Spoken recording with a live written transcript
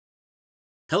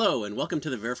Hello, and welcome to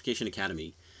the Verification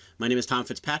Academy. My name is Tom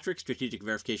Fitzpatrick, Strategic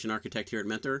Verification Architect here at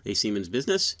Mentor, a Siemens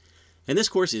business, and this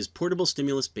course is Portable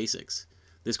Stimulus Basics.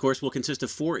 This course will consist of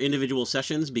 4 individual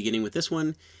sessions, beginning with this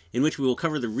one, in which we will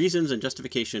cover the reasons and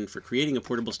justification for creating a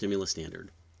portable stimulus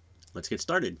standard. Let's get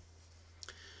started.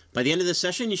 By the end of this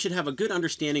session, you should have a good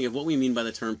understanding of what we mean by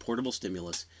the term portable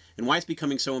stimulus and why it's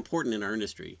becoming so important in our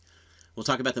industry. We'll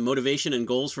talk about the motivation and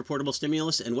goals for portable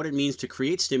stimulus and what it means to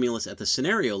create stimulus at the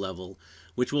scenario level,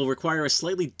 which will require a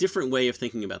slightly different way of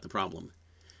thinking about the problem.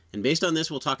 And based on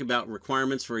this, we'll talk about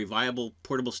requirements for a viable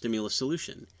portable stimulus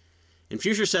solution. In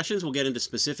future sessions, we'll get into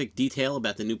specific detail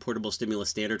about the new portable stimulus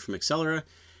standard from Accelera,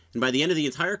 and by the end of the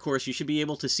entire course, you should be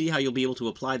able to see how you'll be able to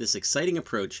apply this exciting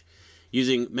approach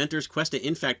using Mentor's Questa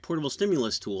InFact portable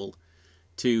stimulus tool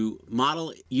to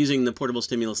model using the portable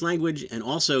stimulus language and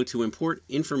also to import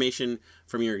information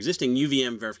from your existing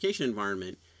UVM verification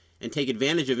environment and take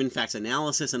advantage of InFact's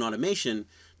analysis and automation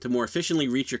to more efficiently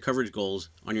reach your coverage goals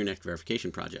on your next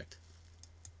verification project.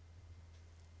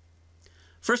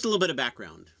 First, a little bit of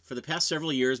background. For the past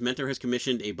several years, Mentor has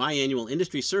commissioned a biannual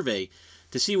industry survey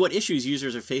to see what issues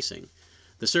users are facing.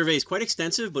 The survey is quite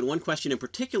extensive, but one question in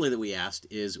particular that we asked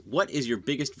is, what is your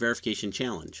biggest verification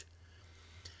challenge?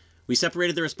 We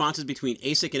separated the responses between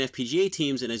ASIC and FPGA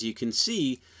teams, and as you can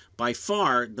see, by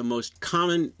far the most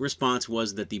common response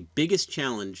was that the biggest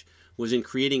challenge was in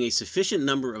creating a sufficient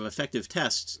number of effective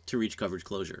tests to reach coverage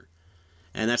closure.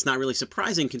 And that's not really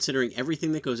surprising considering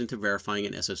everything that goes into verifying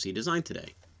an SoC design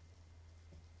today.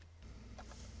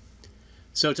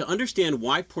 So to understand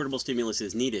why portable stimulus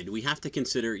is needed, we have to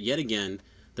consider yet again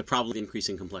the problem of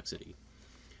increasing complexity.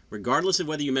 Regardless of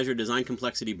whether you measure design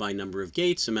complexity by number of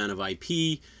gates, amount of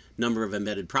IP, number of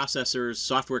embedded processors,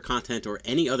 software content, or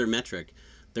any other metric,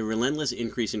 the relentless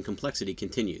increase in complexity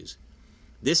continues.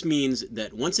 This means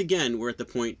that once again, we're at the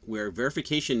point where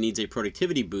verification needs a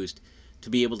productivity boost to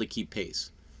be able to keep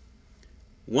pace.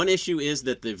 One issue is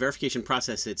that the verification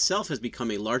process itself has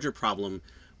become a larger problem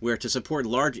where to support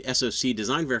large SoC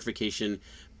design verification,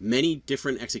 many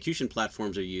different execution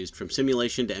platforms are used, from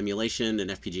simulation to emulation and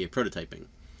FPGA prototyping.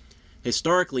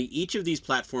 Historically, each of these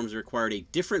platforms required a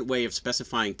different way of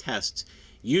specifying tests,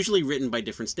 usually written by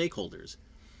different stakeholders.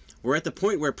 We're at the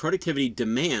point where productivity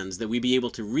demands that we be able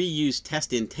to reuse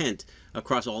test intent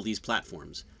across all these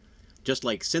platforms. Just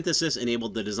like synthesis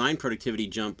enabled the design productivity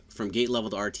jump from gate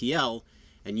level to RTL,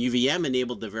 and UVM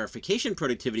enabled the verification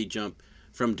productivity jump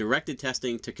from directed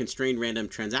testing to constrained random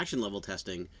transaction level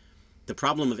testing, the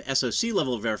problem of SoC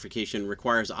level verification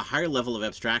requires a higher level of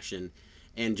abstraction,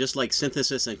 and just like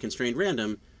synthesis and constrained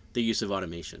random, the use of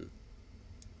automation.